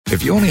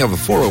If you only have a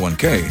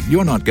 401k,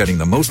 you're not getting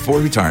the most for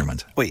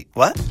retirement. Wait,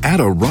 what? Add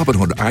a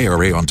Robinhood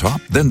IRA on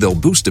top, then they'll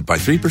boost it by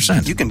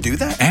 3%. You can do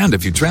that? And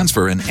if you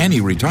transfer in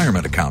any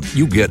retirement account,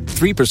 you get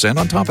 3%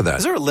 on top of that.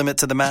 Is there a limit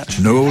to the match?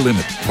 No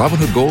limit.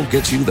 Robinhood Gold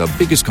gets you the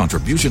biggest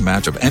contribution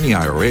match of any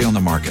IRA on the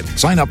market.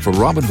 Sign up for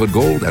Robinhood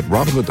Gold at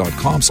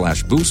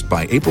Robinhood.com/boost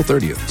by April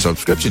 30th.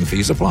 Subscription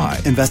fees apply.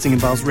 Investing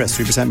involves risk.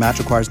 3% match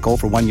requires gold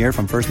for 1 year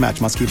from first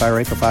match. Must keep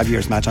IRA for 5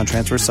 years. Match on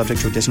transfers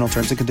subject to additional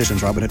terms and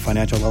conditions. Robinhood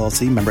Financial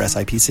LLC, member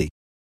SIPC.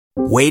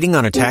 Waiting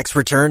on a tax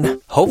return?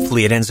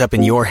 Hopefully it ends up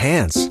in your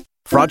hands.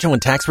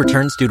 Fraudulent tax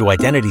returns due to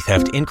identity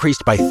theft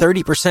increased by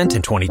 30%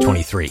 in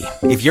 2023.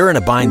 If you're in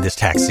a bind this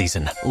tax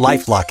season,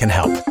 LifeLock can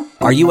help.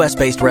 Our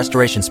U.S.-based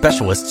restoration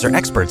specialists are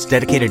experts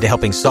dedicated to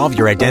helping solve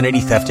your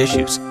identity theft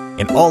issues.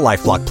 And all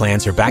LifeLock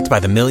plans are backed by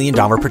the $1 Million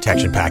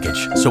Protection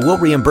Package. So we'll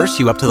reimburse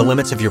you up to the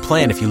limits of your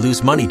plan if you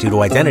lose money due to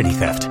identity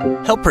theft.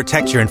 Help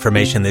protect your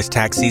information this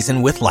tax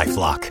season with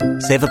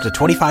LifeLock. Save up to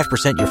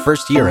 25% your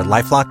first year at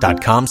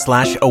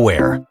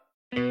LifeLock.com/aware.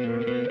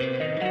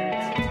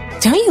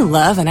 Don't you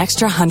love an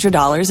extra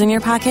 $100 in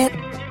your pocket?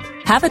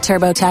 Have a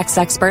TurboTax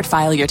expert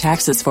file your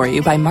taxes for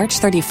you by March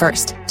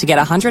 31st to get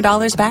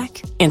 $100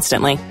 back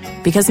instantly.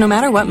 Because no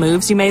matter what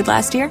moves you made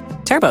last year,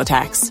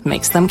 TurboTax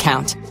makes them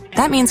count.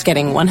 That means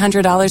getting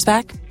 $100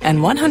 back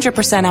and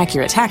 100%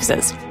 accurate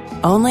taxes,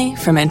 only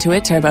from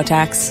Intuit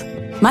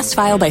TurboTax. Must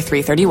file by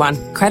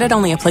 3/31. Credit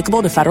only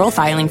applicable to federal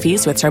filing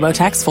fees with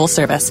TurboTax full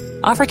service.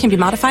 Offer can be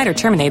modified or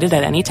terminated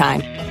at any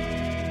time.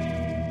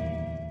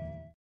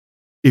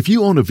 If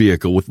you own a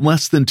vehicle with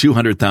less than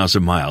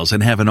 200,000 miles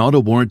and have an auto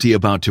warranty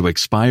about to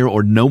expire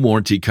or no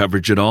warranty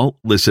coverage at all,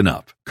 listen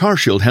up.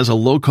 CarShield has a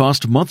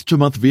low-cost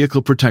month-to-month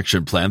vehicle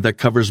protection plan that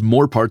covers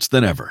more parts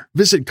than ever.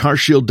 Visit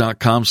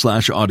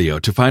carshield.com/audio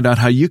to find out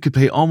how you could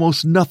pay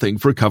almost nothing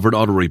for covered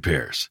auto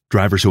repairs.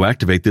 Drivers who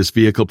activate this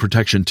vehicle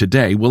protection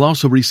today will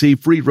also receive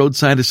free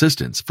roadside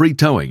assistance, free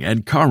towing,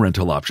 and car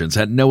rental options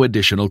at no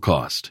additional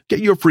cost. Get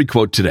your free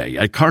quote today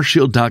at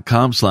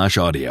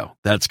carshield.com/audio.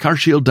 That's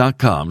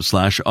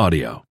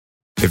carshield.com/audio.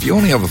 If you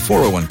only have a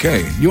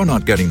 401k, you're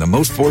not getting the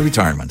most for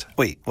retirement.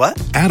 Wait, what?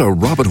 Add a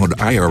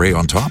Robinhood IRA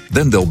on top,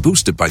 then they'll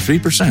boost it by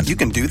 3%. You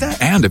can do that?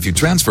 And if you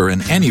transfer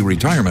in any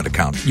retirement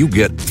account, you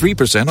get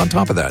 3% on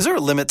top of that. Is there a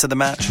limit to the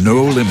match?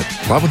 No limit.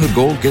 Robinhood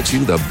Gold gets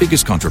you the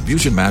biggest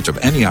contribution match of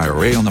any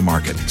IRA on the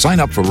market. Sign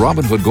up for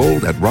Robinhood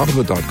Gold at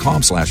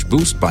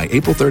Robinhood.com/boost by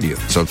April 30th.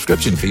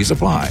 Subscription fees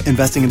apply.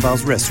 Investing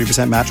involves risk.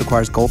 3% match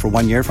requires gold for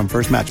 1 year from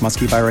first match. Must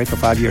keep IRA for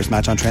 5 years.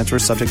 Match on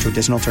transfers subject to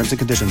additional terms and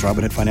conditions.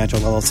 Robinhood Financial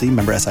LLC,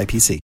 member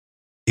SIPC.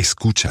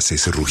 ¿Escuchas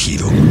ese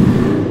rugido?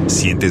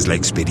 ¿Sientes la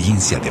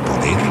experiencia de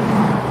poder?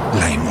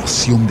 ¿La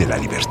emoción de la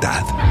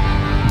libertad?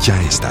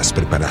 Ya estás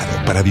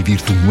preparado para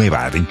vivir tu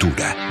nueva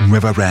aventura.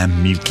 Nueva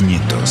Ram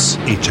 1500,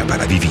 hecha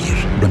para vivir.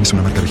 Ram es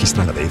una marca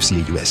registrada de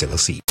FCA US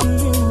LLC.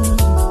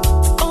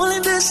 Only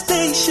this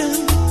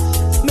station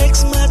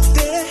makes my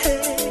day.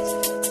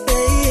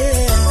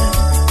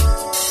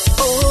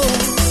 Oh,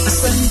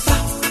 Asempa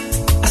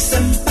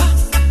FM.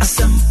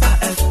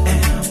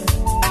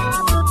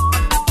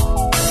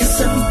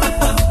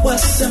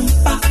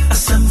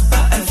 Asempa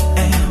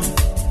FM.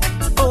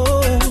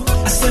 Oh,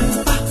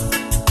 Asempa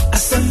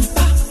FM.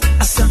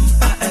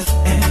 Asempa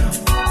FM.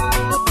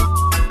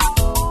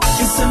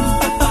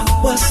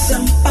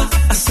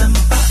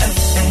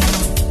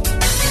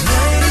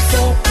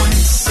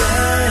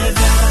 94.7.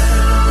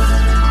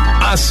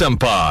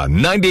 Asempa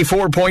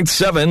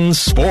 94.7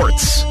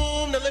 Sports.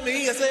 No let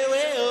me say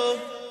well.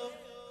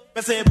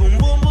 I say boom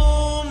boom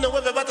boom. No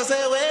we're about to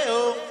say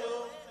well.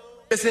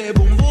 I say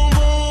boom boom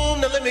boom.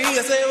 No let me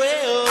say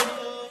well.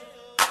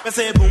 I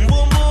say boom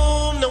boom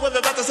boom. No we're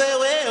about to say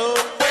well.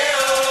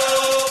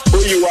 Who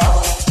you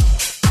are?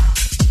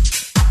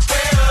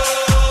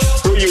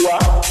 Who you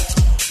are?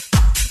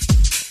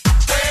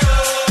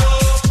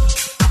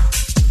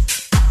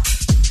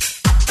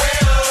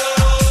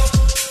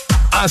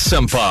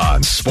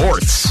 Asempa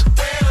Sports.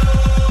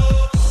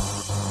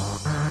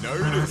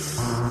 Notice.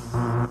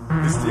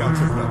 It's the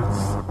Outer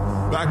Fellas.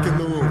 Back in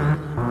the room.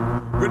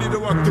 Ready to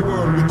rock the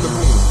world with the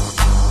moon.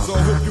 So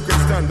I hope you can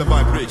stand the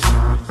vibration.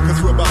 Cause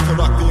we're about to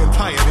rock the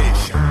entire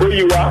nation. Who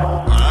you are?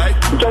 Alright?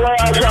 So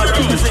I got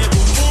you.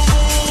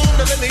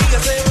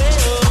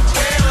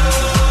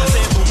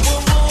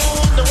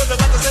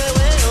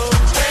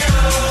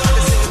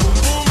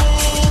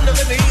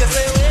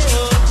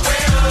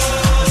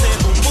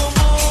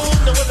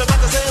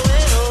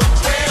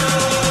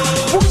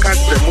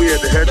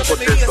 The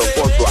headquarters of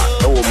Boswa,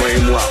 our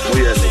Maimua, we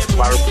are the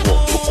Marco,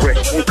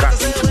 correct, who got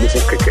into the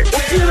Keke.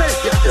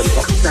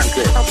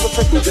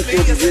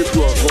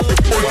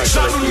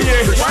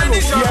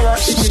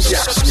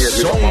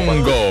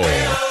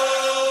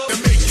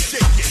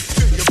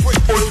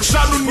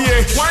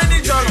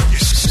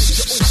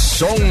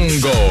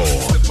 Songo.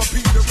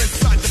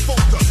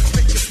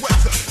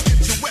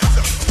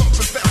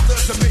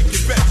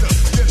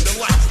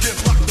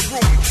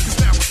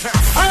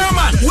 Iron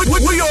Man,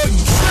 we are.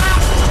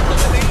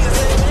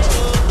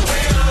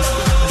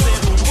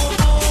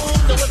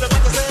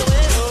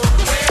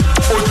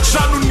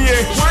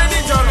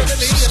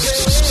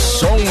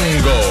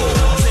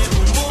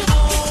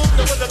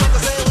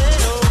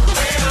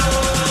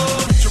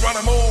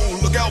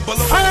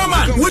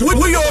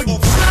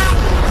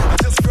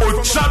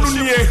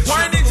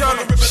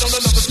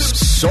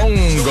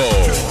 Songo.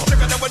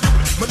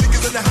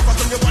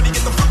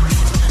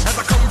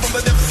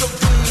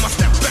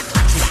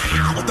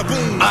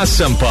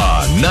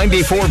 Asampa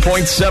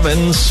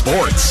 94.7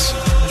 Sports.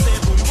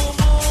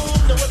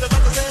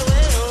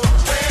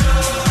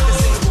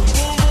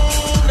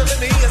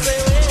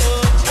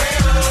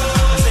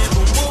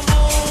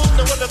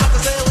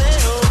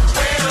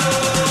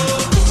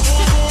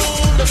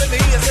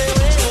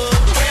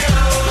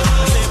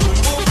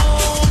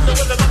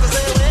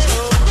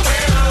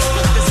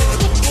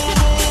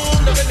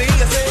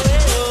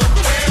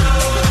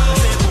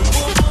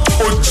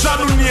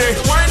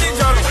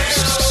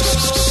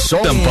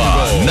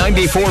 Asampa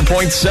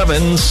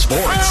 94.7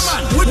 Sports.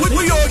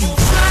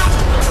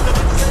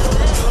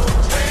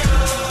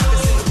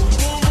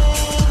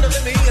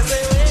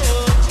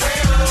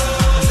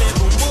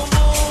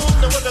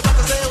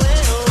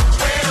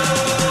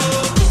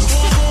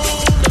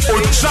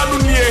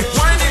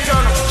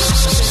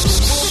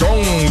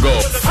 Songo.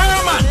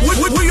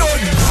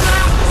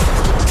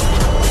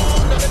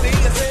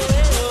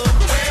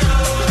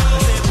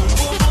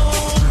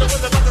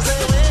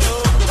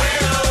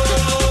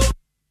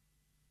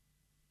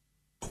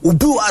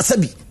 Ubu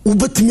asabi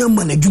ubetimi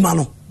man adwuma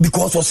no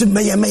because o se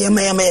meye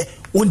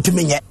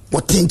wontimi nye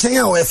wo tenchen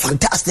a we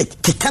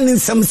fantastic kekanin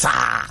sem sa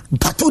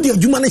bato de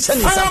adwuma no hye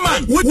ne sa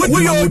we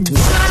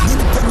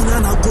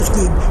na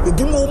kosko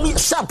edimo mi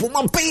sharp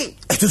man pay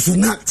etusu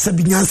na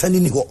sabi nyansa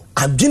ni ho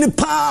adwene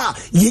pa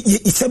ye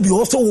sabi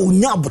also wo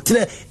nya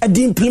abotre e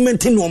di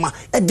implementing no ma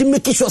e di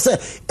make sure say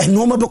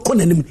enoma be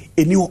konanim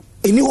eni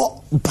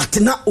ho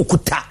but na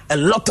okuta a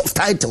lot of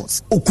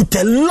titles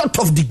okuta a lot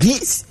of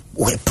degrees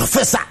we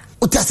professor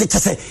Utase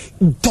chase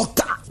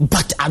doctor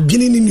but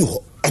adwene ni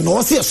ho and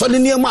wo se so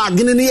ne ma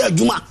adwene ni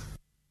adwuma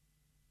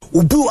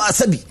ubu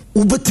asabi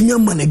ubetimi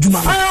man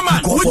adwuma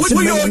because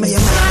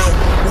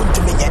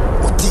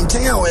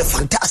wotinchen a we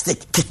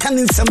fantastic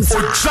kekanin sem sa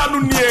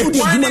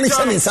adwuma ne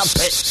chane sa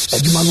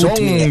adwuma no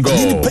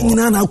ni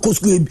panyina na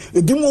kosko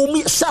edimo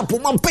mi sharp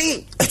man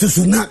pay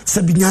etusu na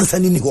sabi nyansa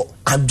ni ho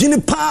adwene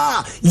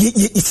pa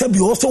ye sabi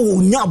also wo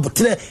nya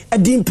abotre e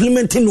di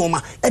implementing no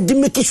ma e di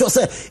make sure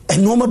say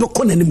enoma be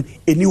konanim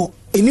eni ho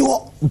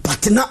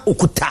but na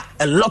okuta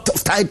a lot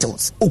of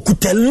titles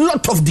okuta a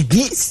lot of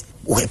degrees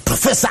we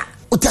professor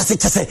utase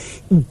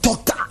chase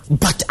doctor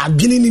but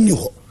adwene ni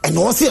ho and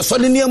wo se so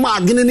ne ma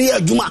adwene ni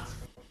adwuma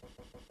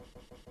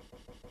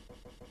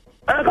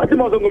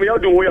Kasimo zongo mi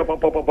odun wo ya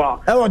papa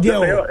e wo de o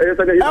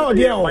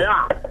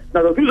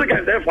na the 2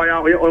 seconds there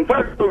fire on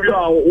first to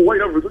you wo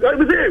ya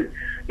everything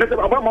na se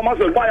baba mama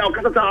so fire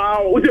kasata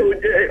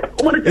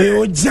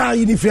o ja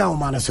yi ni fi an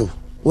ma na so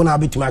wona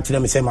abetima akire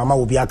me say mama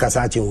obi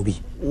akasa ache obi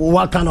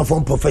what kind of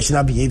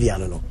unprofessional behavior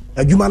no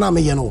adwuma na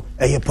me ye no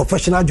e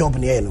professional job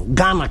na ye no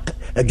Ghana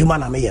adwuma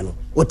na me ye no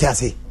o te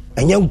ase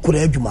enye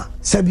nkura adwuma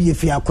sabi ye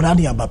fi akura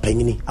de aba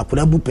panyini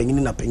akura bu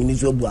panyini na panyini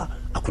so bu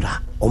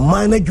akura o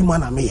man na adwuma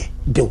na me ye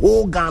the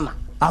whole Ghana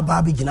aba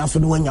abigina so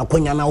no wanya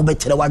kwanya na wo be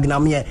kire wadwena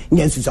me ye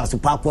nya nsusu aso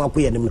pa akon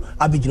akoye nim no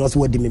abigina so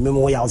wadi me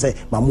wo ya say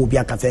mama obi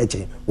akasa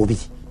ache obi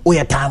o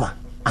ye tama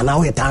ana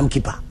o ye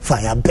timekeeper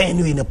fire burn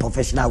you in a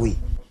professional way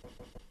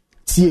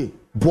tie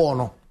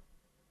bono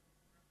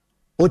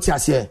o ti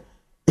ase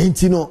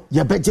enti no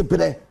ye beje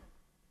pere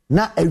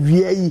na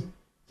awie yi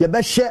ye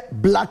be hye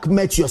black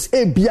meteors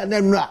e bia na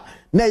nra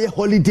na ye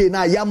holiday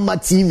na ya ma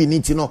TV ni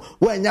ti no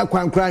wo anya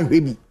kwankran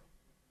hwe bi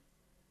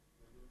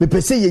me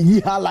pese ye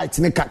yi highlight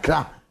ne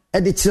kakra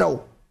e de kirew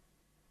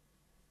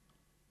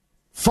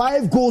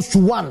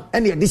 5-1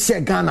 and ye de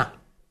share Ghana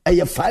e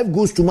ye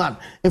 5-1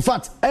 in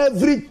fact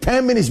every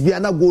 10 minutes bia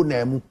na go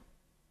na mu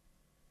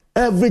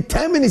every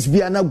 10 minutes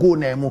be na go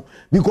na mo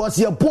because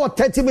you pour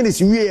 30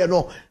 minutes we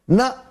no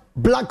na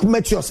black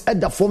meteors at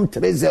the form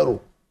 3-0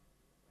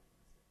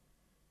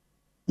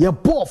 you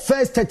pour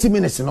first 30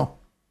 minutes no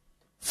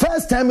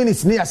first 10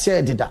 minutes near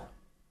share did that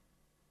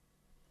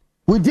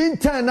within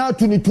 10 now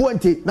to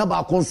 20 na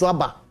ba konso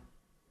aba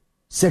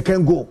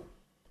second goal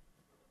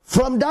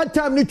from that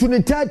time ni to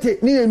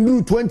 30 ni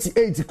enduru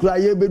 28 kra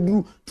ye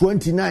bedu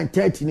 29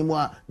 30 ni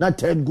mo na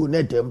third goal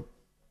net them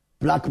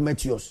black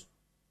meteors.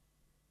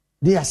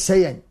 They are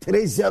saying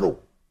 3-0.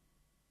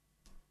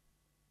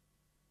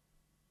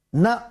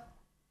 Na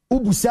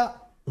ubusa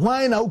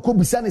why na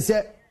ukobusa ne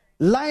say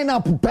line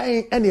up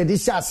ben and ye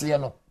dis chance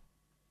no.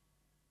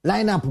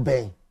 Line up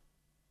ben.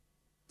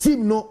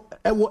 Team no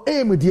e wo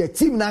aim there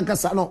team na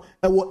nkasa no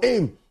e wo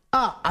aim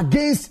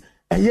against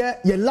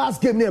ye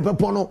last game ne e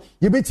pepo no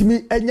ye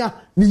betimi enya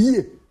ne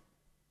yie.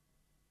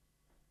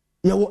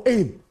 Ye wo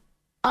aim.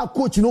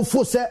 Coach no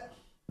for say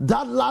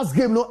that last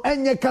game no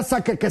enye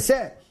kasa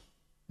kekese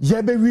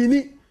Jebe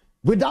wini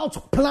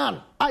without plan.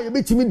 I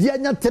bet me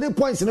the 3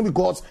 points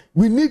because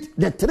we need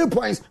the 3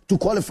 points to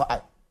qualify.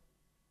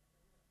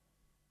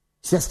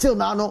 So still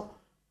now no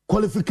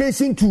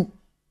qualification to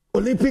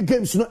Olympic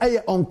Games no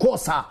on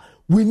course.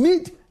 We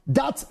need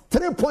that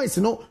 3 points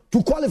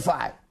to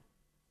qualify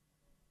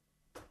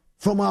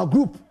from our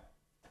group.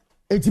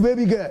 It's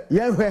baby girl,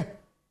 yeah,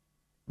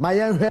 my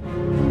young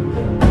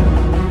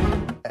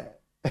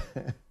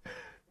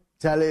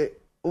Charlie.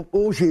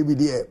 Oh, she be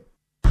there.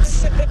 Me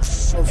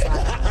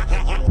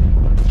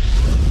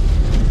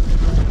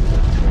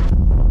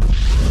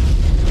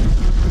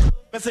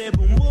say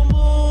boom boom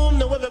boom,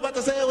 no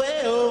everybody say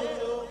well.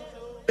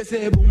 Me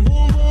say boom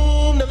boom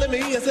boom, no let me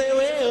hear say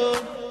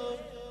well.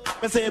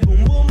 Me say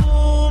boom boom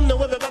boom,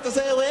 no everybody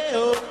say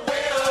well.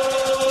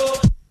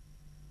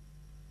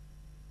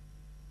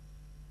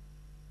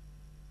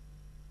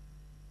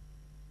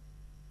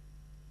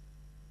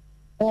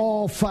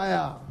 All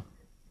fire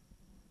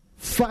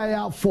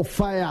for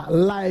fire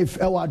live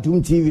our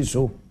Doom TV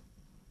so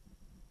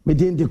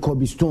within the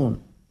Kobe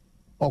Stone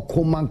or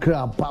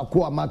Komankra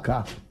Bakwa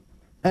Maka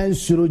and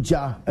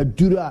Suruja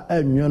Adura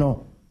and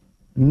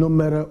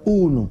numero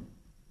uno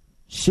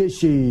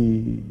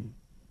Sheshe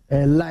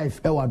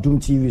live our Doom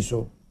TV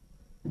so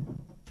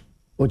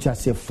which I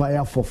say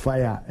fire for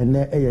fire and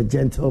then a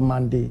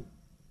gentleman day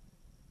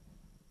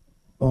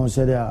on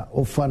said there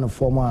or fan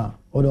former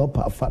or the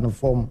upper fan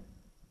form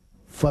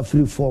fa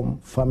free form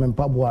fa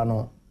mempaboa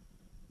no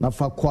na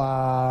fa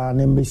kwa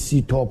na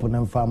mbesi top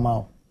na mfa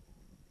ma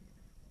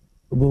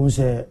obo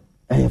se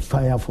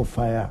fire for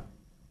fire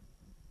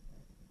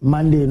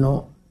Monday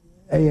no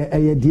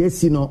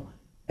DSC no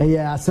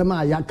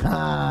asema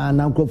yaka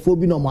na nkrofo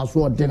bi no maso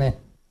odene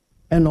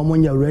eno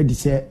omonya ready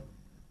se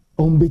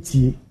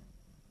ombetie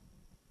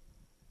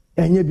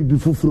enye bibi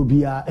fufuro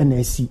bia na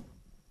asi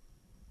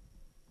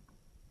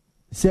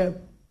se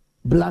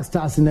Black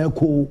Stars na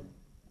ko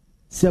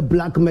se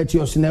Black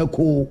Meteors na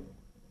ko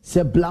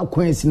se Black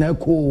Queens na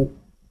ko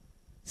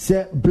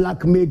se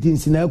Black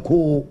Maidens na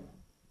ko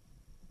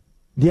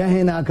dia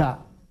henaka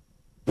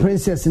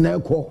Princess na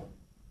ko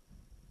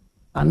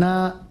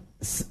ana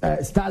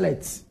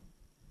Starlets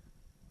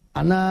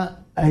ana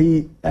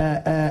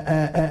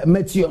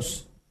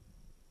Meteors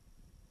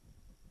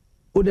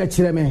oda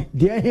kireme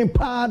dia hen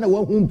pa na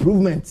wa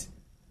improvement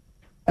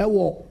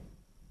ewo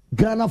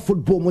Ghana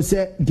football mo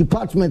se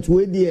department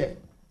we there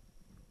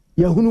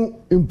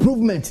yahunu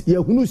improvement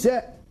yahunu se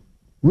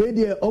we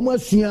there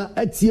omasua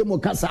atie mo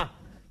kasa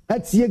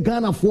atie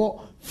Ghana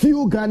for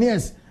few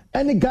Ghanaians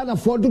any Ghana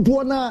for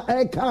dodo na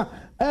eka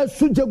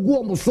suje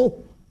guo mo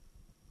so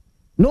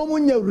no mo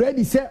nya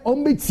ready se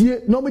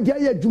ombetie no mo dia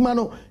ya adwuma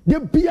no de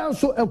bia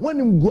so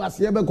ehwanim guase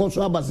ye be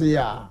koso abase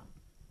ya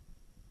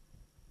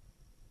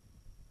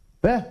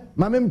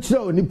mamem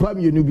chiro nipa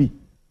mienu bi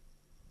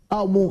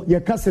awmo ye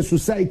kase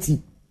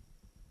society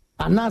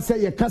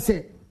anase ye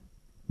kase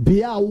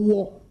bia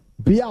wo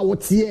bia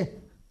wotie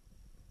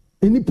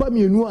enipa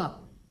mienu a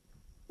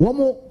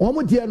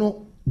womo die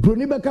no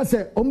broni be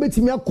kase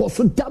ombetimi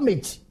akoso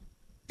damage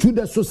to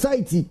the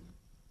society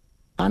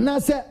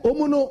anase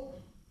omuno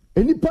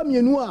enipa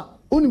mienu a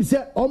onim se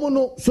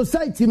omuno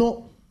society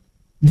no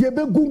die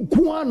be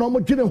gunku a no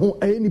modwene ho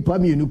enipa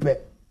mienu pe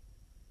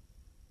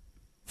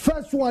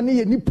first one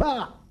ye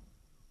nipa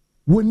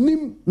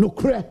wonim no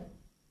kre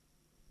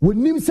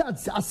wonim se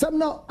asem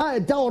na a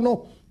da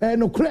no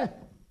no kre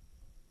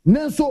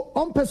nanso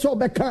on person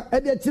beka e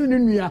de tire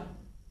nua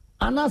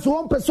anaso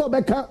on person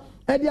beka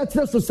e de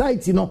tire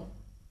society no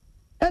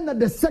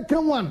and the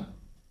second one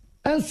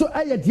enso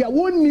aye dia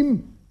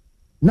wonim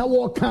na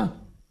woka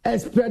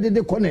spread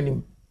the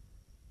konanim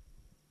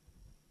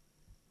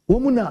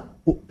womuna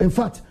in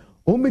fact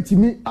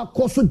ometimi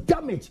akoso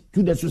damage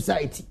to the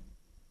society.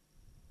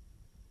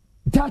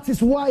 That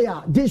is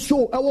why they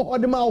show our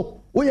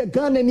hodemao we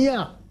Ghana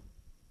nia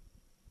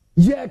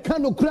ye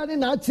kanu krani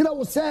na achira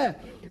wo say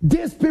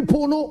these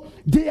people no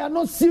they are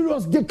not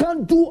serious, they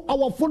can't do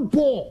our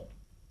football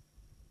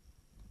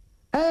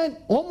and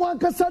omo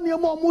ankasa ne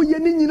omo ye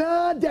ni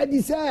nyina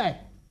daddy say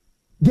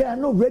they are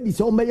not ready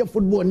so make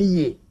football ni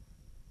ye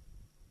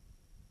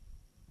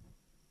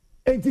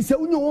enti se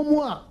unyo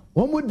omo a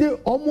omo de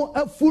omo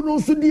afu no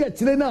so de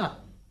achire na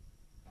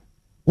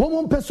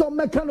womo peso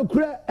mekano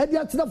kura e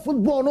dia tena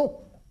football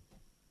no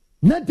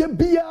na de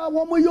bia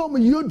womo yom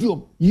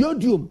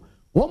yodium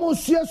womo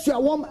suasua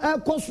wom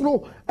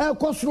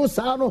ekosro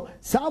saa no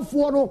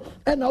saafo no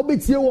e na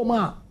obetie wom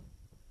a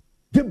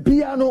de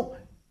bia no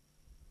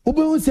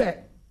obehu se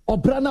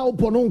obra na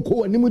opo no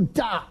nko anim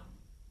da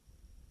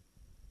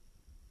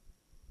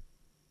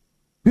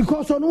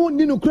because ono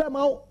ni no kura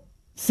ma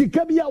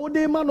sika bia wo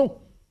de ma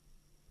no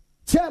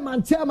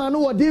chairman no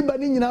wo de ba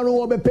ni nyina no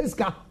wo be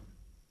peska.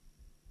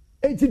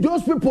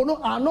 Those people no,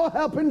 are not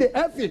helping the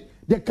FA,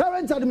 the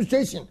current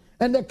administration,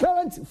 and the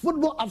current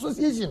football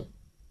association.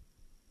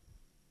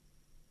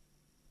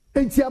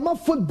 It's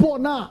football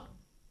now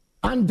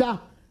under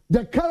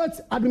the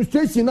current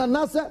administration and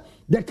NASA,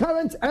 the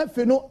current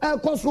FA no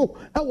elkoso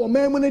ewo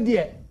memune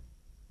die.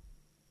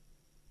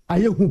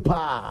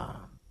 Ayehupa.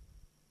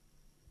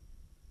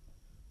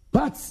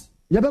 But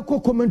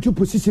yabeko commentary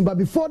position, but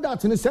before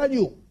that, I tell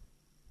you,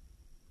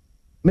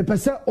 me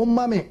pese on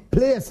mame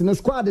players in the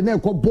squad and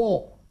eko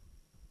ball.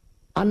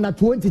 And na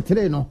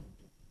 23 no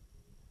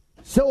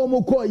se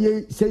omoko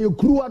ye se ye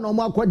kruwa no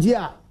makwaje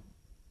a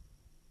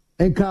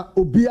enka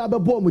obi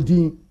abebo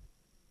mudin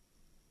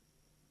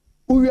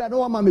uwi na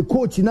wama me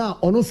coach na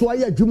ono so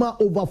aye adwuma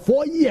over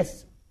 4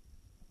 years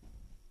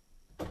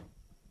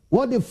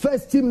what the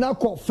first team now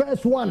call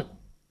first one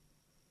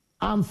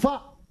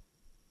amfa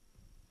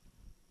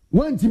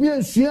when timi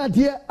ansua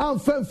de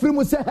amfa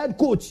mfirimu say head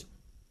coach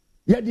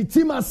yeah the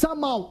team has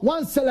somehow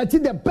one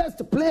selected the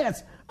best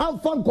players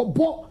amfa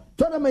kompo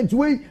tournament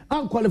way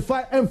and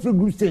qualify and free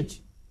group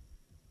stage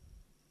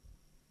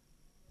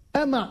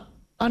Emma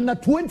under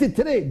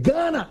 23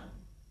 Ghana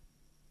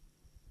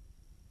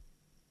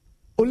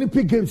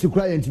Olympic Games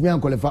cry and timi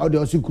and qualify the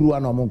also crew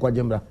and amon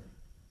kwajembra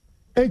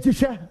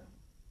etishe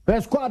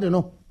first squad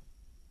no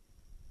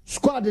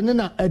squad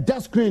na a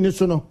dash screen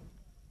so no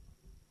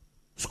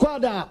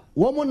squad a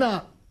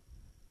womuna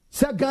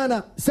se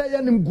Ghana se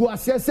yanim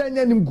guase se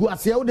yanim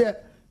guase wo de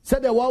se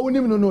de wa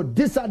wonim no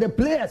these are the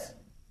players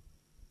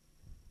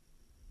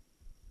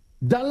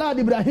Dalad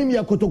Ibrahim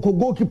Yakotoko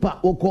goalkeeper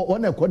oko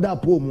ona koda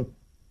pomu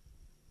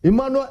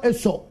Emmanuel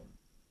Eso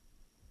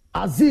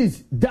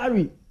Aziz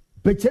Dari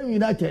Bechem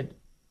United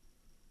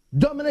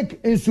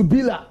Dominic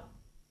Insubila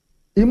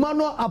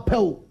Emmanuel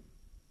Apel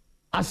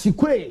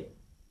Asikwe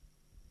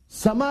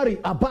Samari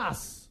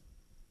Abbas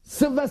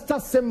Sylvester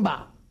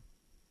Simba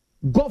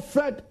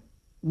Godfred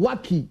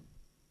Waki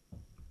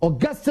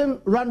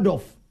Augustine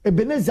Randolph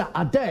Ebenezer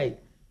Adey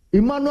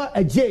Emmanuel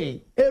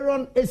Ajay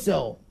Aaron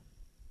Esel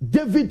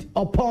David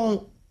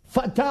Opon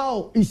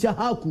Fatal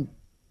Ishahaku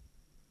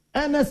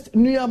Ernest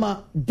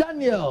Nuyama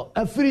Daniel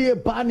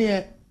Afriye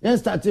Panie yen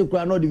started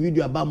kura no the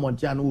video about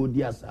Montiano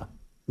Odiasa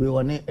we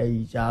won a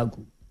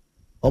Ishahaku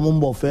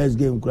omumbo first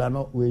game kura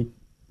no we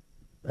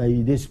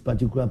this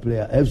particular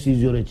player FC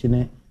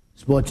Zurich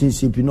Sporting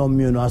CP no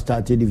me no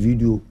started the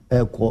video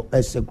echo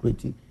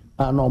security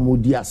and no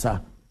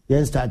Odiasa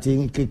yen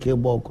starting keke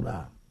ball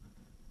kura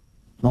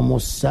no mo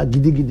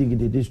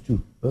sagidi this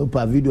two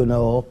per video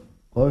now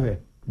okay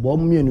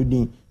bomb me no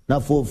din na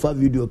for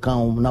video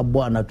count na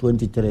boa na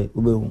 23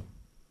 obehu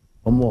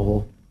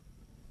omo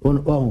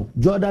ho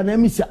Jordan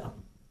Emisa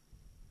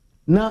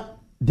na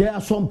there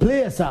are some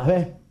players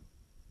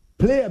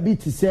player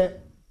beat say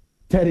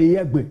Terry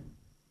Yegbe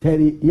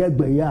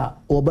ya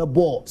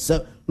obebo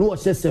no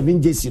was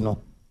 7 jersey no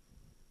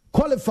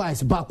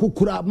qualifies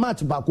bakukura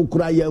match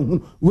bakukura ya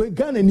we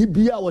Ghana ni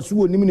bia was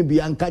wo nim ni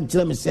bia nka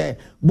kire me say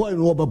boy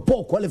no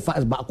obebo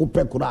qualifies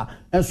bakupekura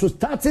and so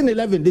starting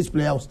 11 this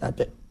player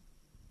started.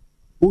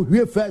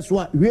 We first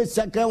one, we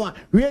second one,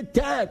 we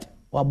third.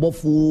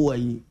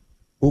 Wabofu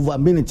over a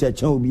minute,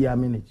 a will be a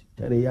minute.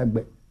 Terry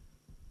Yagbe.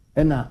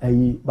 Ena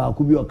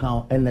Bakubi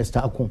account and let's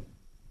start.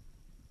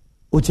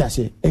 Which I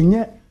say, and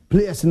yet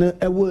players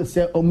will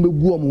say on the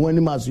boom when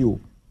he must you.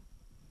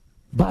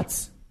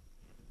 But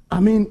I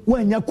mean,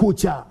 when your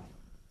coach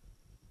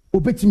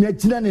obeti me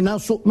jinan and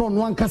also no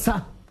one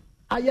kasa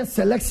I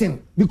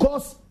selection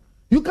because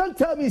you can't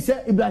tell me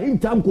say Ibrahim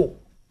Tanko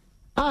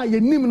you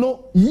name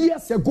no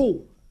years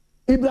ago.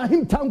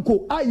 Ibrahim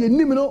Tanko,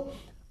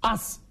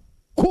 as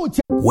coach.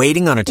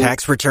 Waiting on a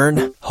tax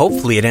return?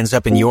 Hopefully it ends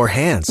up in your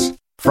hands.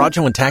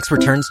 Fraudulent tax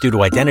returns due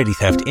to identity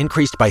theft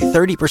increased by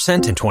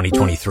 30% in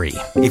 2023.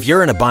 If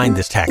you're in a bind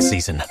this tax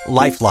season,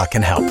 LifeLock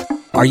can help.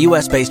 Our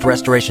U.S.-based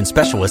restoration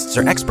specialists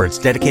are experts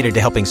dedicated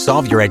to helping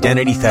solve your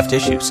identity theft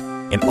issues.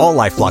 And all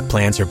LifeLock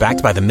plans are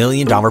backed by the $1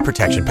 Million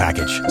Protection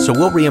Package. So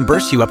we'll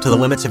reimburse you up to the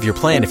limits of your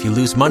plan if you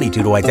lose money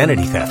due to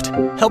identity theft.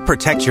 Help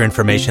protect your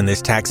information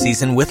this tax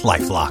season with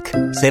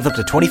LifeLock. Save up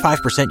to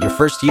 25% your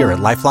first year at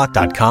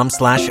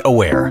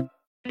LifeLock.com/aware.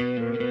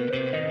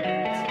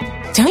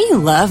 Don't you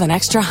love an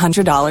extra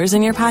 $100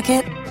 in your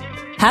pocket?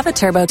 Have a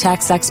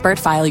TurboTax expert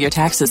file your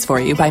taxes for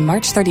you by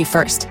March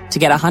 31st to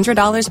get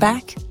 $100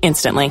 back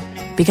instantly.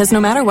 Because no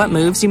matter what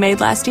moves you made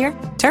last year,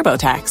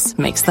 TurboTax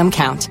makes them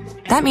count.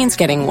 That means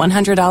getting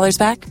 $100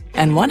 back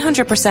and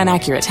 100%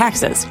 accurate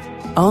taxes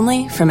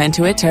only from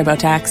Intuit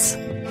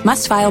TurboTax.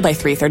 Must file by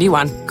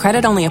 3/31.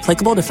 Credit only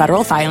applicable to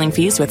federal filing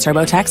fees with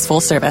TurboTax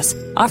full service.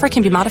 Offer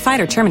can be modified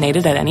or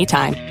terminated at any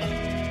time.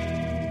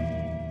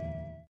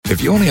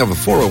 If you only have a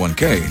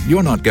 401k,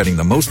 you're not getting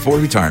the most for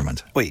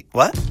retirement. Wait,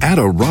 what? Add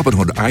a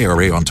Robinhood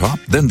IRA on top,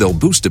 then they'll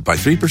boost it by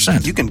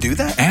 3%. You can do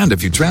that? And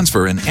if you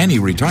transfer in any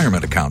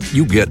retirement account,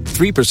 you get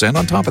 3%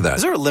 on top of that.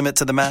 Is there a limit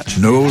to the match?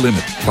 No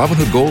limit.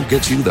 Robinhood Gold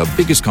gets you the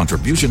biggest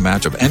contribution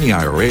match of any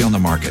IRA on the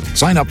market.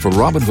 Sign up for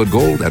Robinhood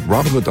Gold at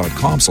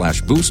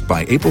Robinhood.com/boost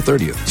by April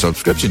 30th.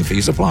 Subscription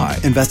fees apply.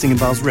 Investing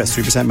involves risk.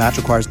 3% match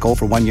requires gold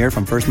for 1 year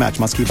from first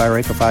match. Must keep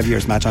IRA for 5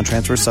 years. Match on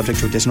transfers subject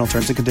to additional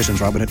terms and conditions.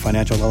 Robinhood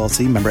Financial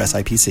LLC. Member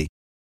SIPC.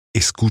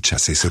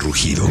 ¿Escuchas ese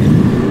rugido?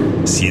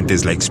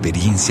 ¿Sientes la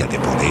experiencia de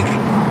poder?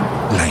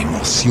 ¿La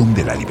emoción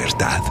de la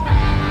libertad?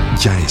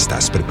 Ya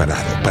estás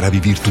preparado para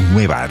vivir tu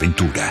nueva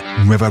aventura.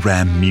 Nueva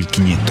Ram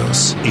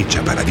 1500,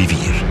 hecha para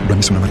vivir. Ram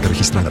es una marca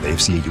registrada de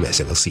FCA US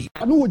LLC.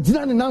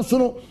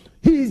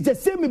 He is the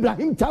same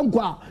Ibrahim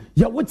Tankwa.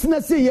 Ya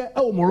witness here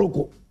in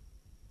Morocco.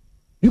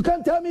 You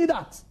can't tell me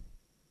that.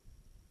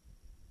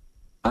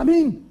 I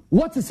mean,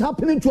 what is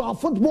happening to our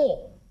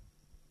football?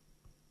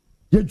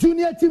 The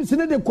junior teams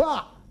in the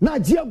qua. Na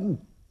Diagu.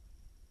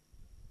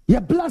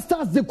 Your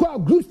blasters the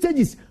group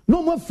stages.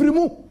 No more free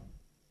move.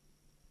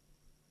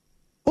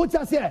 What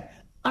I say?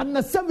 and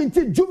the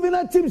 17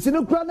 juvenile teams in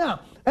Ukraine.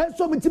 And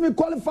so many teams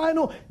qualify,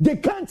 no, they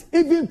can't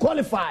even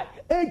qualify.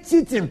 Age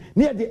cheating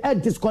near the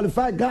edge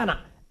disqualified Ghana.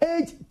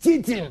 Age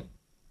cheating.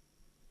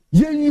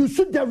 You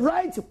shoot the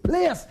right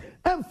players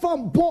and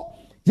from both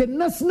the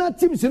national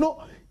teams,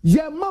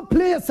 my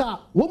players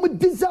are women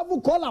deserve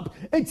call up.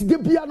 It's the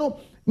piano.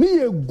 Me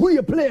a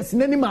good players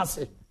in any mass.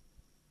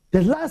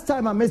 The last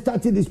time I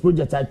started this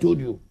project, I told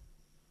you.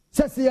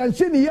 Says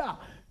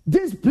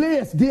these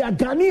players, they are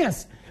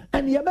Ghanaians.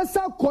 And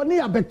Yabesa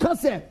Korea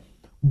because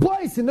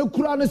boys in the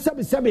Kurano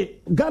Sabi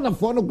Ghana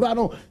for no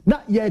Grano,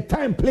 not your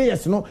time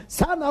players, no.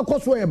 Sana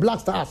Kosway Black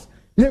Stars.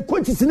 Your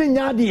coaches in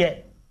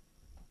Yadi.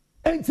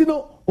 And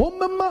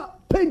Mama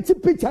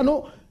painting picture,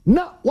 no,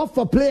 not what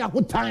for player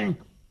who time.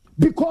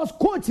 Because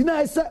coach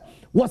now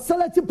was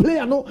selected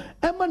player, no,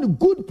 I'm in a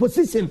good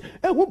position.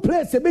 And who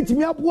plays a bit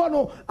me up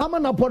one, I'm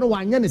an upon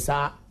one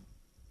Yanisa.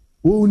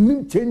 Who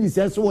need changes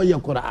as well,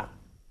 Yakura.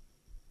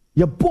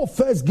 Your poor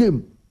first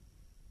game.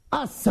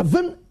 At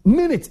 7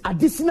 minutes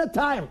additional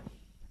time,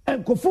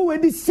 and go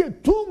forward this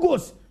shit 2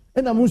 goals,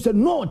 and I'm say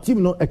no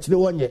team no actually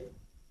won yet.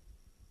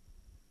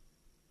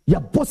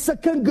 Your boss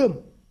second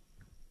game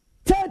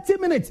 30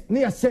 minutes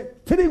near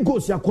set 3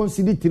 goals, you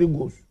conceded 3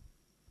 goals.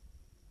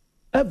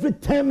 Every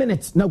 10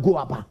 minutes now go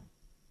up.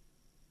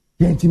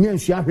 Yentimian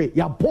Shari,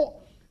 your boy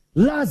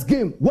last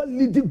game, what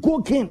lead the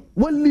goal king,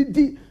 what lead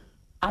the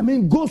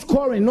goal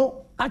scoring,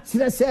 no,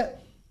 actually said.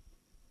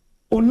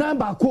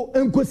 Onamba ko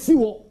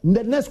enkwesiwo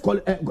the next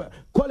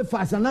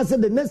qualifiers and answer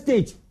the next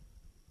stage.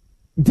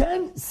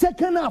 Then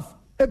second half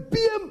a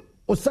PM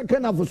or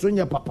second half of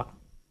Sonia Papa.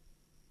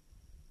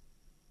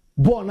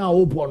 Bona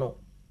obono.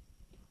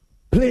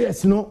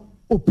 Players no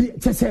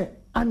opi chese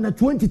and the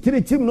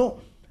 23 team no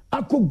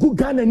ako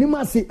gugana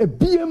nimasi a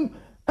PM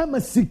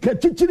amasika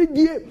chichiri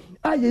die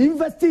aye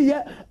invest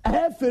here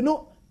efe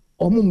no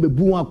omumbe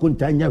buwa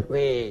kontanya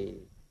hwe.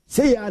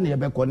 Say ya na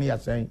ebekoni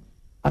yasan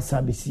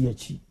asabisi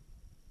achi.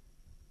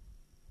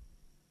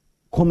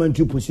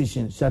 Commentary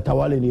position,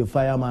 Shatawale ni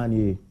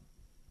fireman,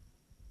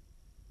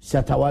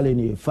 Shatawale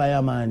ni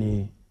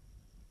fireman,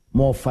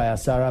 more fire,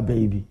 Sarah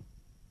baby.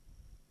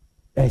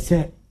 I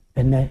say,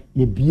 and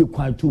you be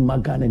quite too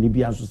magan and you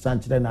be as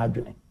Sanchez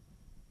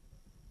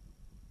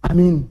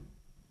and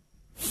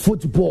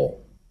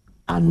football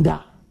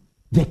under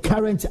the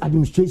current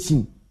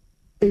administration,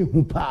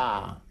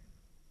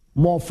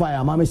 more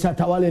fire, Mama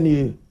Shatawale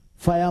ni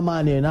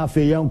fireman, and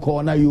after young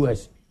corner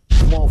US,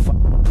 more fire.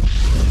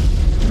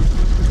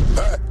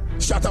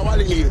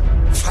 Shatawali,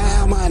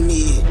 fireman,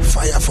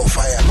 fire for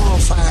fire, more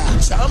fire,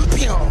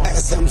 champion,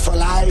 SM for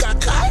life,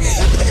 Kakai,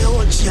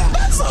 Peocha,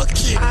 that's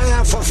okay,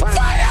 fire for fire,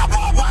 fire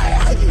for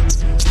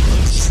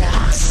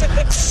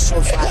fire,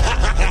 for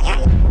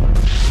fire.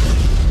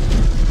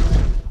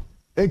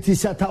 It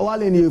is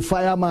Shatawali,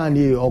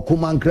 fireman, or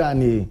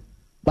Kumankrani,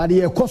 but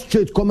he a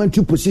straight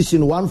commentary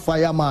position, one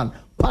fireman,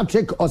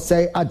 Patrick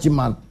Osei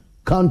Ajiman,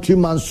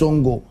 countryman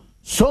Songo,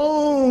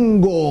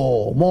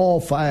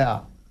 more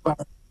fire.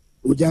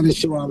 Ujani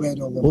show away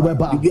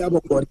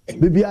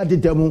Bibi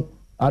aditemu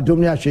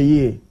adomni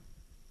ahweye.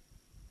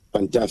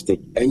 Fantastic.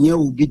 Enye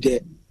will be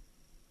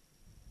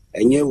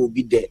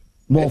there.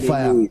 More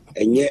fire.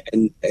 Enye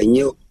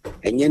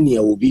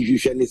near will be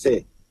usually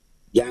say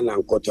Ghana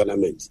and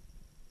tournament.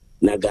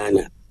 Na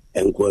Ghana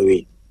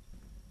enquiry.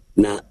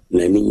 Na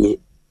nini.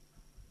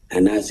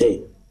 And I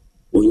say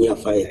when you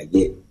fire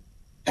ye.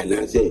 And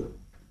I say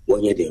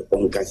when you de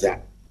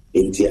onkasa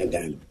intia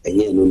Ghana.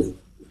 Enye no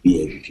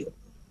be a usual.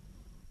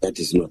 That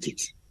is not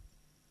it.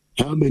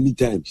 How many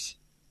times?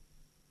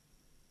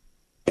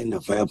 And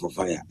a fire for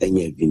fire, and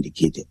you have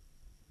vindicated.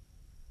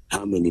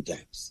 How many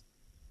times?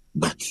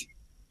 But,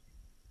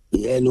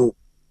 and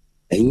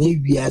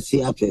we are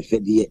say after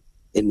Fedia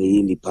and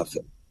the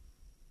perfect.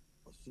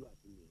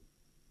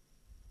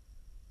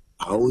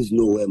 I always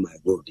know where my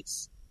God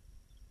is.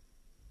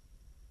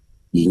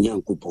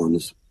 Young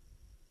coupons.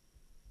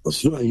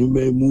 So you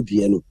may move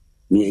piano,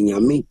 near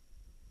me.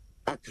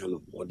 I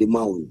cannot, or the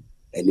mountain,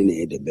 and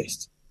in the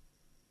best.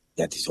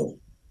 That is all.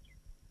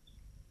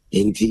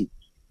 Enti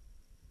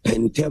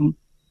pentem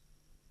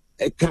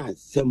eka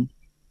sem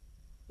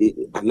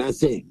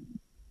anase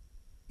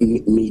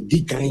me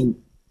di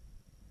kind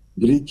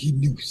breaking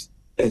news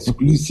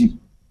exclusive.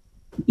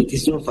 It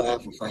is not fire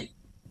for fire.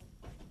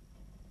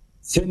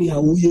 Send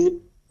ya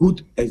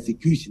good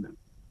executioner.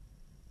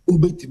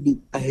 Ubet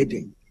me ahead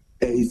and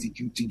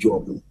execute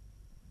job.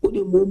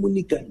 Ode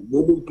momunika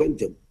momu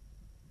pentem.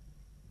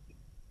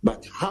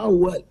 But how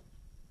well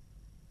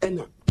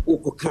ena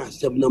Oko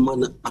cast them no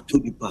man at to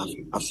the pass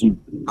afu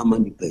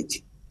amani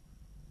peti.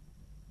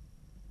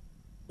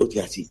 What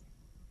you see?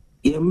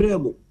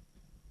 Yembremo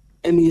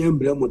any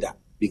emblem that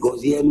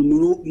because he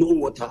no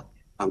water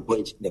and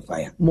quench the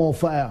fire. More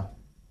fire.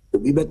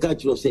 We be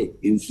catch you say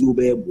in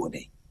sube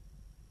body.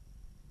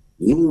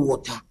 No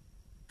water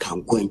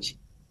can quench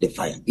the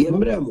fire.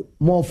 Yembremo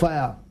more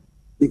fire.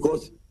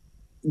 Because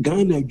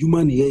Ghana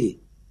human here.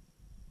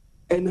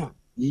 And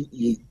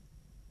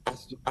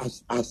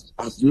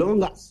as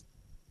long as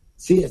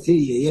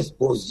CSA, yes,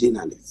 sports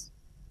journalists.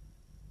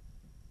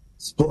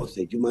 sports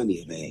adwuma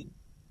ne yɛbɛyɛ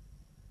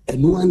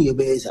ɛno a ne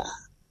yɛbɛyɛ saa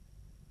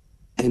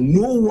and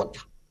no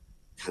water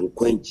can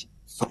quench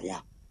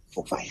fire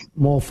for fire.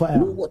 More fire.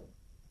 No water.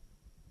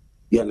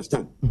 You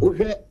understand?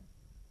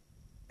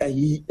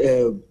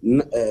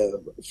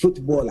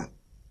 Footballer,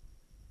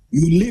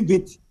 you leave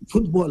it.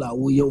 Footballer,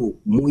 you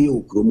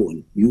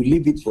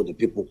leave it for the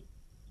people.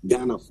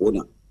 Ghana for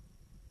them.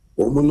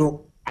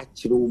 Omono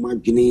actually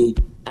magine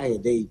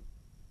ayede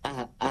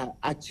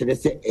actually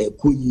say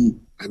kuyi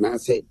and I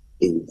said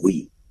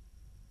kuyi.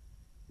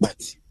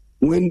 But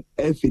when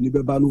F.N.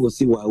 Bebanu was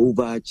saying we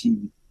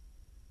overachieve,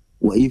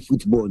 we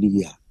football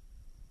here.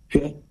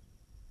 Okay?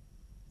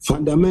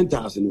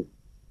 Fundamentals,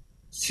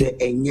 say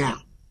enya,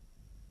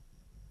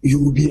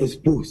 you will be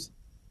exposed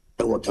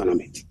to a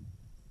tournament.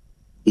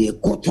 A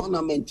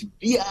tournament,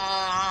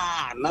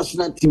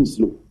 national teams,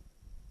 no.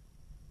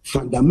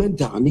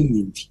 Fundamental,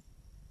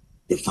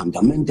 the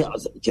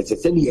fundamentals, just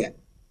as any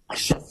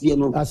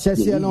Assessiano,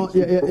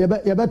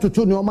 you better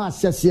to know my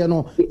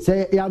Assessiano.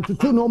 Say, you have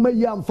to know me,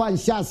 young fine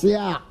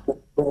Shassia.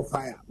 More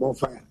fire.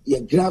 Your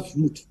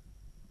grassroots.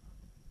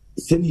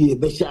 Send you a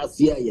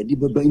Beshasia, you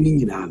did a binding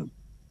in Anna.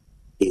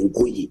 In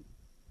Koyi.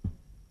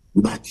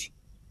 But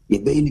you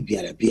baby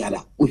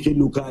Piara, which a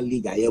local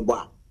league I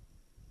ever.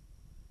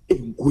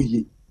 In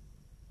Koyi.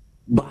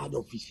 Bad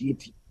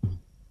officiating.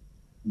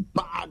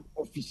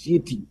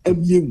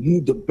 And you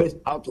move the best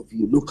out of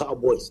your local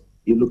boys.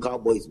 Your local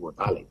boys were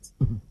talent.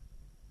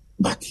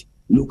 But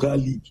local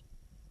league,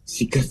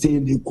 Sika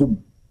saying they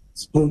come,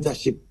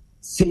 sponsorship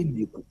saying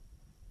they come.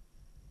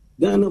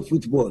 Ghana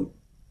football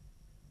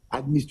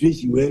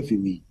administration were for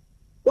me.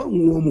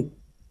 One woman.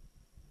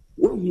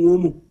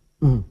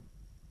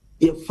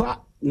 Your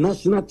fat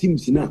national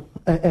teams now.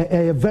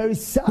 Very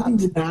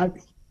sad.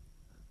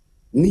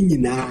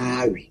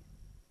 Ninari.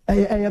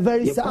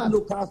 Very sad.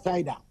 Local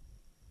sider.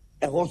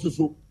 Also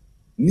so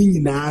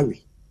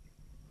Ninari.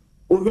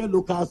 Over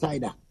local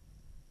sider.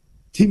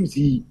 Teams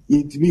he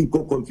mean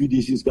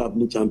Confederations Cup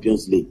ni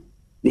Champions League.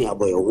 Ni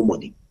have your home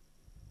money.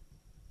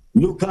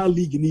 Local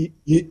league ni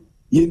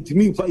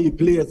mean for your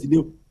players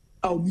ni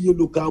how many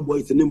local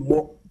boys ni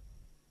more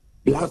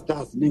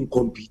blasters ni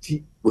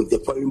compete with the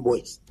foreign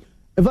boys.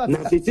 Now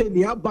they say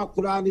ni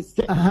abakura ni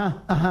say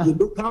the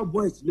local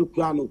boys ni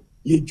klano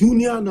your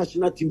junior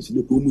national teams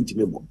ni ko munti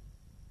member.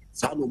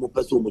 Sa no mo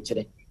person mo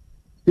kire.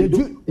 Your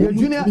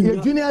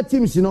junior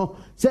teams, you know,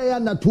 say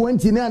under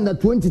 20, under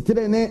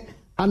 23,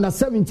 under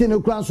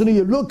 17, so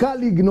your local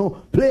league, you know,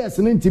 players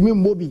in team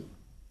Mobi.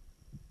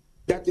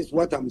 That is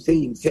what I'm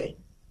saying, say.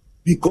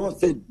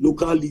 Because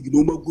local league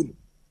no more good.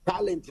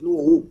 Talent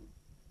no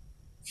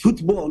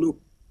football no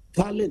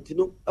talent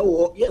no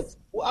oh yes.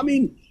 I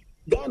mean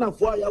Ghana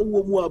for ya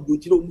more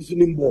abutiro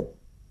musunimbo.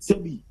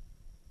 Sebi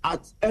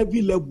at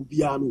every level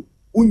biano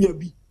unya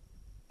bi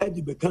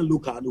edi bekan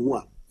local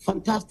no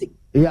fantastic.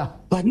 Yeah.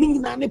 But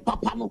ningina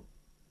papa no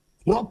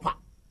proper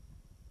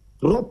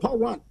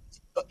one.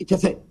 It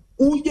just say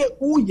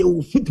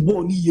uye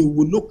football ni ye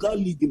local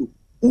league no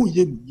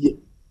uye ye.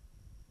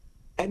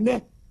 And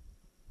then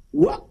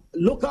what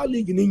local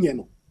league ni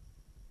no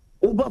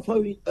over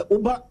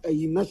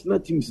national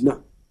teams na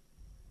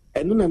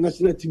and no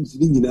national teams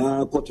ni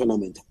na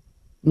tournament.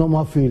 No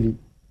more feeling.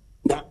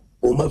 Na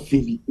o ma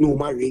feeling no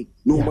marry.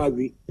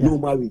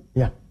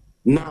 Yeah.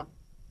 Na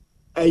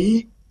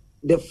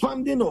the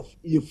funding of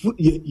your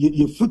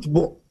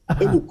football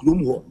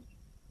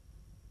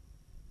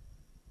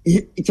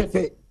it's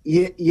a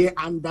ye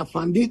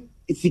underfunded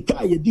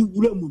sika ye di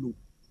wura mu no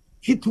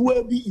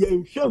kitwa bi ye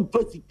nhwem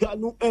fasika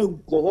no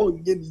enko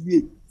nye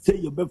niye say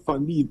ye be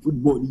funding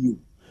football you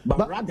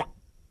but rather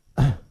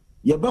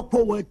ye be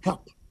ko World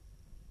Cup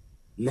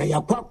na ya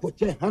kwa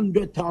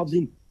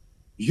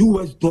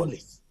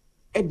 $100,000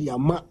 e di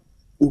ama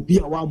obi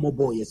a wa mo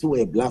boy say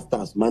we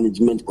Blasters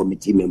management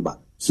committee member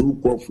so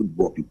called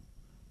football people.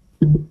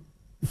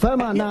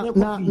 Firma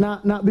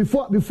na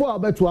before I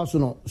bet to us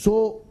no.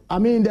 So I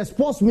mean the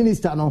sports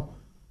minister no,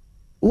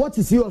 what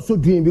is he also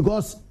doing?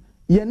 Because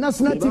your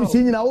national team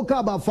saying na oka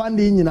about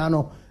funding you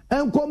know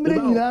and come in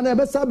you know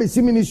be sabe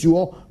si ministry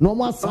no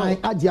more sign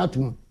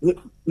agiatum.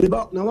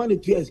 About na 1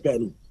 2 years guy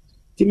no.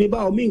 Timi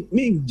ba me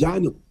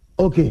jano.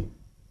 Okay.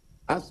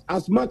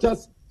 As much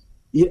as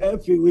ye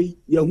every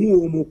ye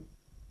hu omo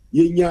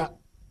ye nya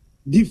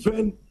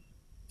different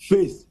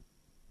face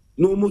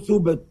no mo so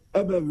but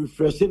ever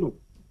refreshing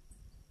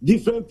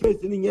different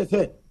face in yes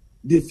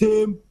the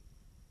same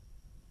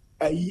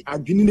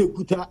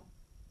kuta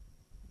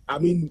I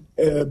mean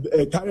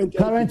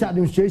current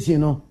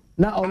administration no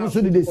now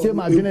also the same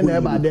agreement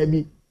ever there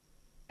be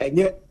and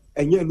yet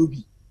no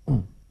be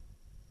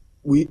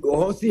we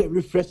also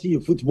refreshing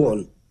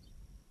football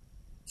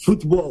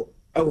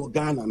our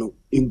Ghana no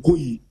in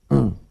Koyi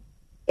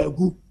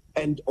egu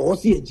and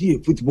also a G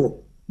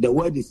football the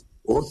word is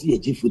also a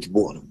G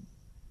football.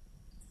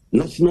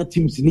 National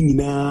teams ni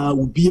nyina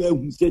obi a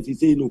hu say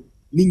no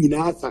ni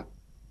nyina asa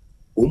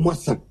o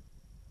masa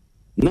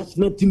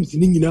national teams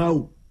ni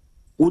nyina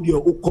o de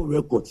o call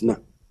record na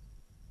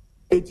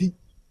eti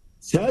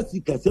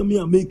sasi kasami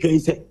America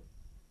say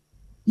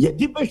ye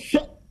di be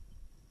hwe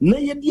na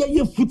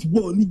ye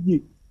football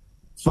ni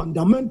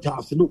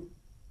fundamentals no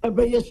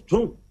ebe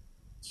strong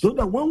so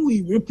that when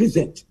we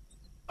represent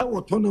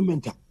our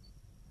tournament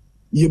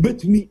ye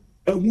betumi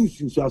ehu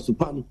sunsu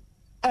asupa no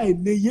ai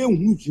na ye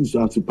hu sunsu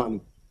asupa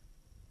no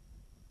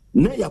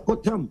na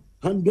yakotam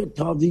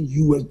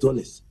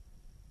 $100,000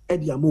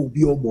 Ediamo will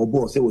be on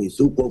board, say we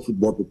so-called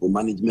football people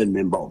management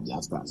member of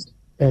the Stars.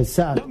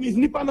 That means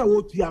Nipana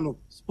Wotiano,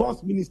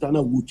 sports minister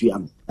na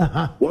Wotiano.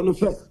 One of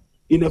first,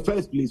 in the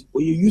first place,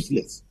 we are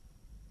useless.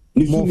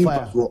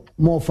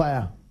 More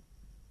fire.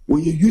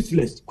 We are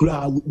useless.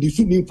 The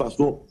shooting fast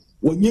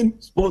when you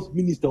sports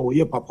minister or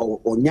your papa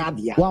or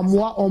Nyadia. One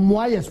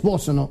more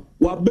sports no.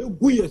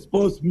 Wabe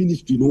sports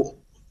ministry no.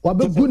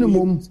 Wabe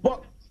gunu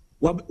sport.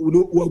 Wabe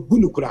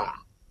gunu kura.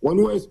 One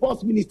more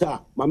sports minister,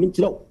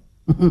 Maminchiro.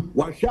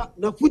 Washa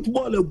na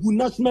football egu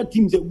national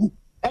teams egu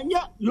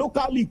enya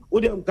local league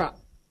odemka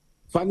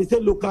fani say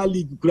local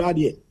league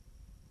grade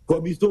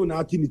Kobisto na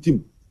ati ni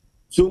team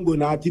Songo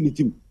na ati ni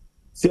team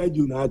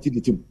Sergio na ati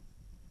ni team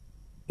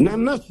na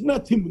national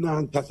team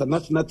na nkasa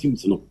national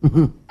teams no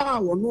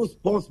no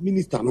sports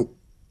minister no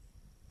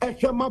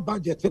ehwema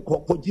budget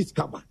ko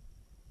jiskaba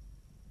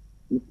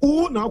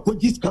na ko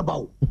jiskaba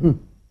o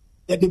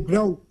ya de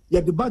brown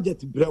ya de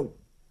budget brown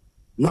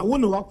na wo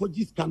na wa ko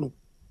jiska no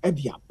e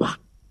dia ba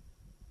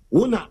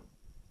Una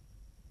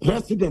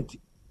president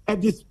at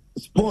this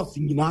sports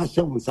in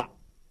Nasha Wunsa.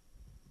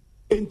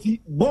 Enti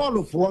ball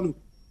of one,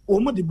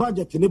 the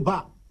budget in the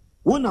bar.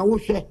 Una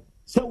washer,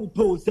 so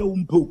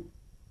umpo.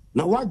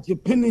 Now what you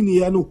penny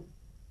yano?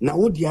 Now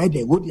what the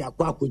idea? What the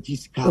aqua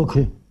jiska?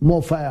 Okay,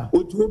 more fire.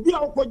 It will be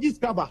our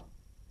jiskaba.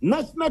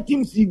 National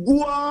teams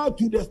go out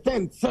to the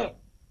stand, sir.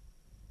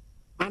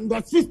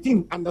 Under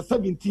 16, under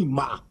 17,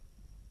 ma.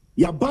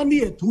 Ya bandi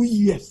 2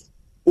 years.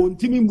 On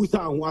Timmy Musa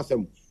and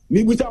Wasem.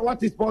 Mibusa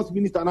what is sports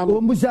minister na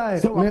Omusa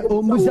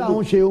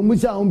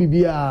on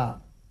bibia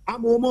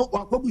amomo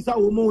wakobusa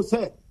omo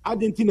se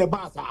Argentina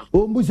basa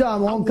Omusa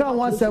onka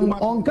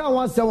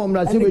wasem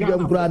omra se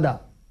bedwam brada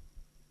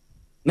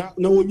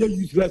na onye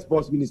useless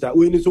sports minister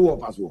we ni so wo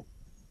faso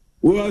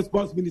we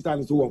sports minister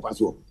ni so wo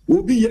faso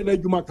obi ye na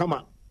adwuma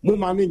kama mo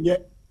ma ne nye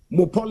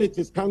mo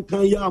politics kan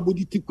ya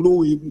abodi tikro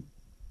we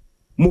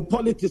mo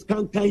politics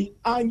kan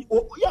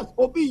yes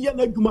obi ye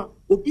na adwuma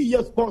obi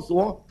ye sports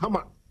wo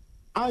kama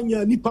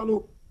anya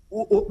nipano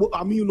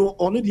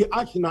on the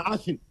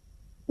action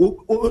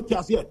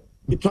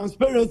the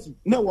transparency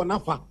na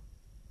wanafa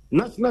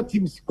national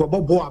teams ko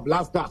bobo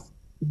blasters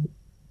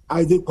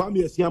as they come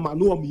here see am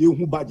no am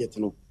yehu budget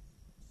no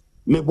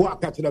me bo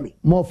akatira me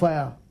more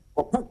fire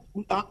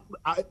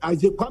as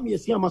they come here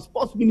see am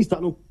sports minister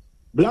no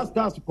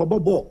blasters ko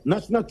bobo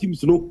national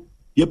teams no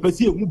ye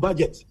pese yehu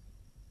budget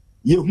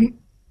yehu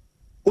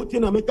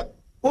otina meka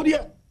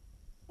odia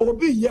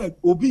obi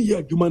ye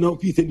adwuma na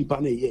office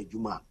nipa na ye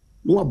adwuma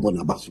no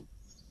abona baso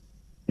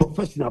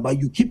professional but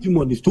you keep him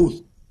on his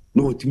toes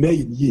no to me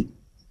ye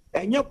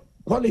enye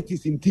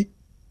politics inti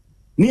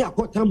ni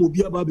akota mo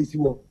bia ba besi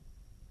wo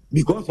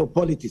because of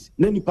politics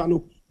na nipa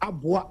no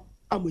aboa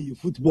amoye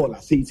football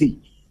say say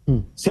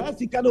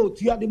sika na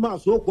otua de ma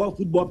so called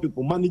football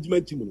people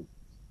management team no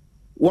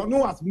one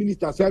as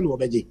minister say no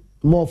obeje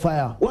more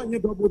fire one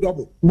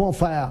double more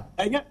fire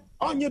enye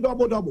onye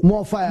double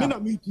more fire me na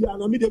me tia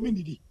na me de me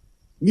ndidi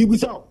mi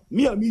busa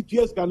mi a mi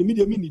ties kan mi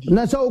de mi nidi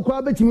na so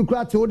okra betimi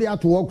kra te wo de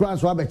ato okra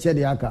so abeche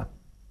de aka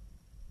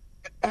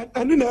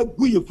anu na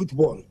gu ye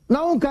football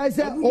na on kai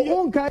se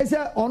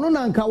ono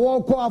na nka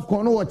wo ko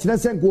afcon no wo kire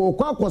se nko wo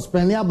kwa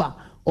spend aba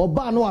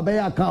oba no abe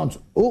account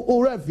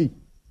o refi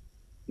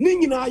ni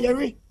nyina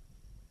yare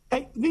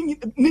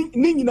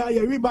ni nyina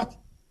yare but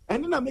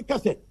enu na me ka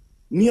se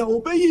ni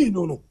obeyi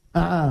no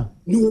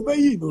ni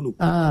obeyi no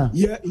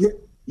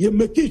ye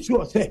make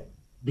sure say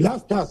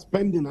blasters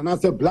spending and I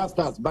say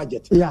blasters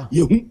budget. Yeah.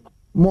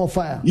 More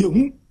fire.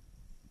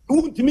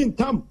 Won't mean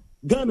tam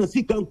Ghana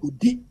sikan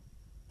kudi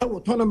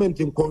our tournament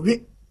in Korea.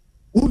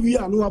 We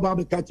are no about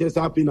the catches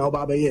up in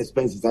our baby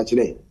expenses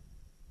actually.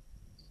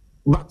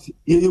 But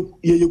you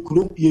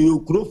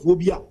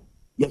phobia.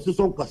 Yes,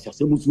 so kwasha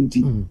se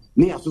musunti.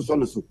 Ni asoso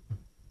no so.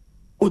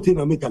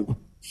 Otina mekan.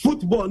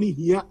 Football ni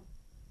here.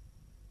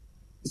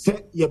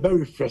 Say you're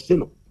very fresh,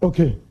 no.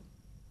 Okay.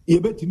 You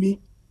bet me.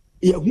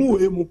 You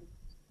who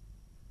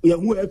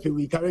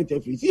we current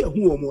every see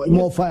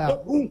more fire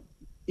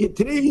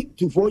 3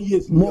 to 4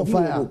 years more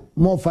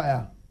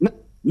fire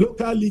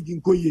local league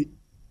in Koye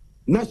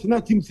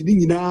national teams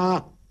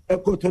nyina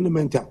eco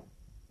tournament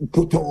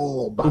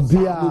puto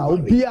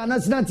bia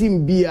national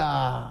team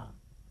bia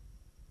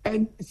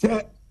and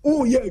say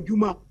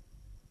adwuma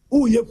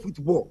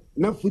football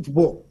na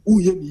football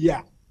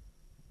ya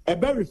e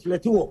be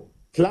reflect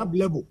club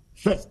level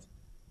first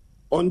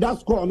on that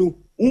score no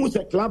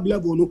say club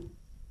level no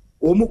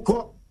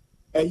omuko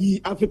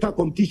Africa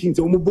competitions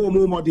omubo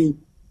mo modern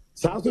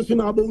so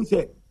na abo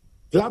say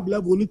club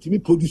level need to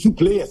produce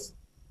players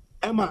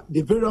Emma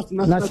the various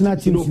national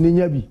teams ni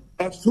nya bi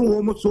efso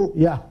omo so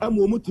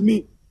omo to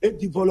me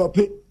develop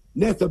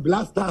next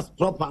blasters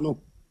proper no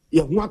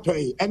ye hu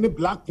atoy any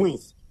black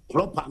queens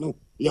proper no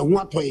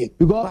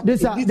Because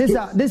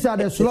these are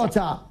the slots.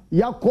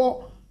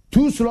 Yako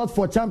 2 slots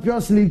for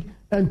Champions League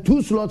and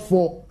 2 slots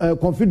for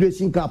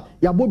Confederation Cup.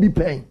 Yabo be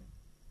paying.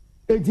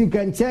 18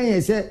 can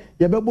change. Say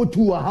yabo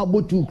 2 or how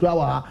 2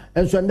 crowd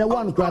and so the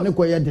one crowd ne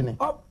koyedine.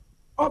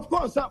 Of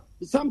course,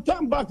 some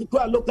time back to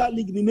a local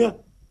league ni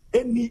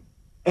any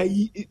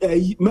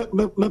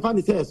me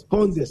find say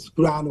sponsors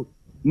crowd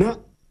na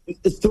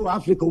still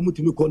Africa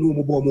umutimi ko no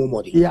mo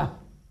money. Yeah.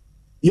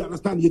 You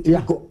understand?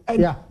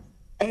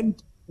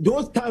 And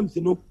those times,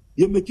 you know,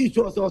 you make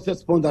sure also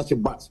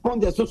sponsorship, but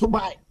sponsors also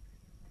buy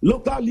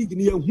local league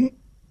near who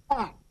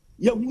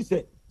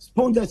say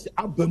sponsorship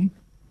album,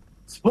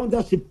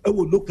 sponsorship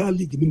local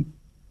league,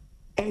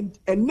 and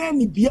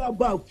then be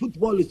about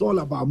football is all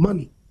about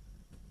money.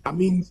 I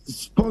mean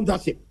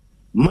sponsorship,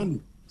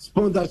 money,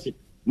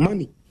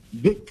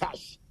 big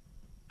cash.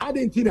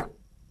 Argentina,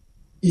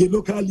 your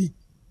local league,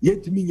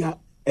 yet me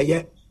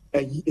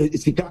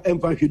sika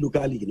emphasis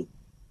local league.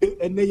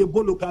 And then you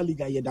go local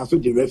league, and that's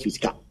what the ref is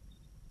cap.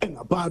 And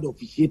a bad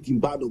officiating.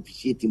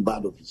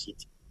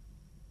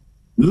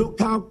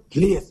 Local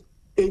players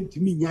ain't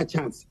me your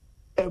chance.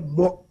 And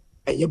more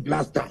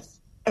blasters.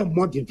 And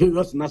more the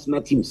various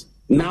national teams.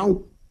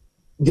 Now,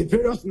 the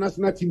various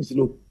national teams, you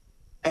know,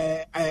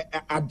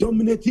 are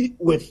dominated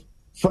with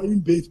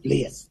foreign-based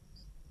players.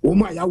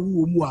 And I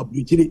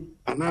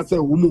say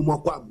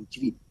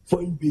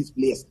foreign-based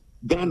players.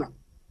 Ghana,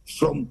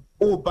 from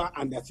over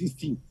under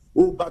 16,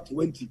 over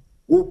 20.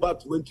 Over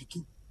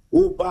 22,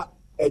 over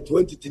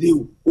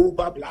 23,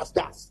 over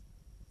blasters.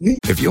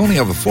 If you only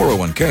have a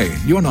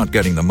 401k, you're not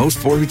getting the most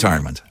for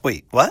retirement.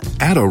 Wait, what?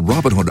 Add a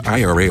Robinhood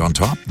IRA on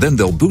top, then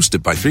they'll boost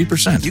it by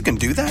 3%. You can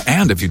do that?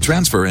 And if you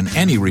transfer in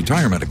any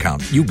retirement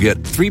account, you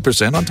get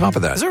 3% on top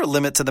of that. Is there a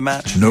limit to the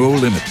match? No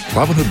limit.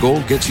 Robinhood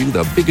Gold gets you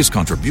the biggest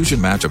contribution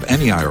match of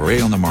any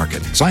IRA on the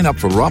market. Sign up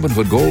for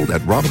Robinhood Gold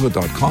at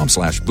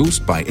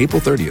Robinhood.com/boost by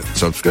April 30th.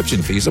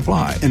 Subscription fees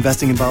apply.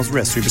 Investing involves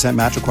risk. 3%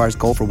 match requires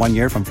gold for 1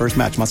 year from first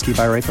match. Must keep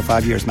IRA for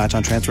 5 years. Match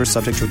on transfers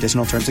subject to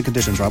additional terms and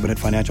conditions. Robinhood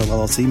Financial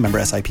LLC member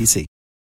SIPC.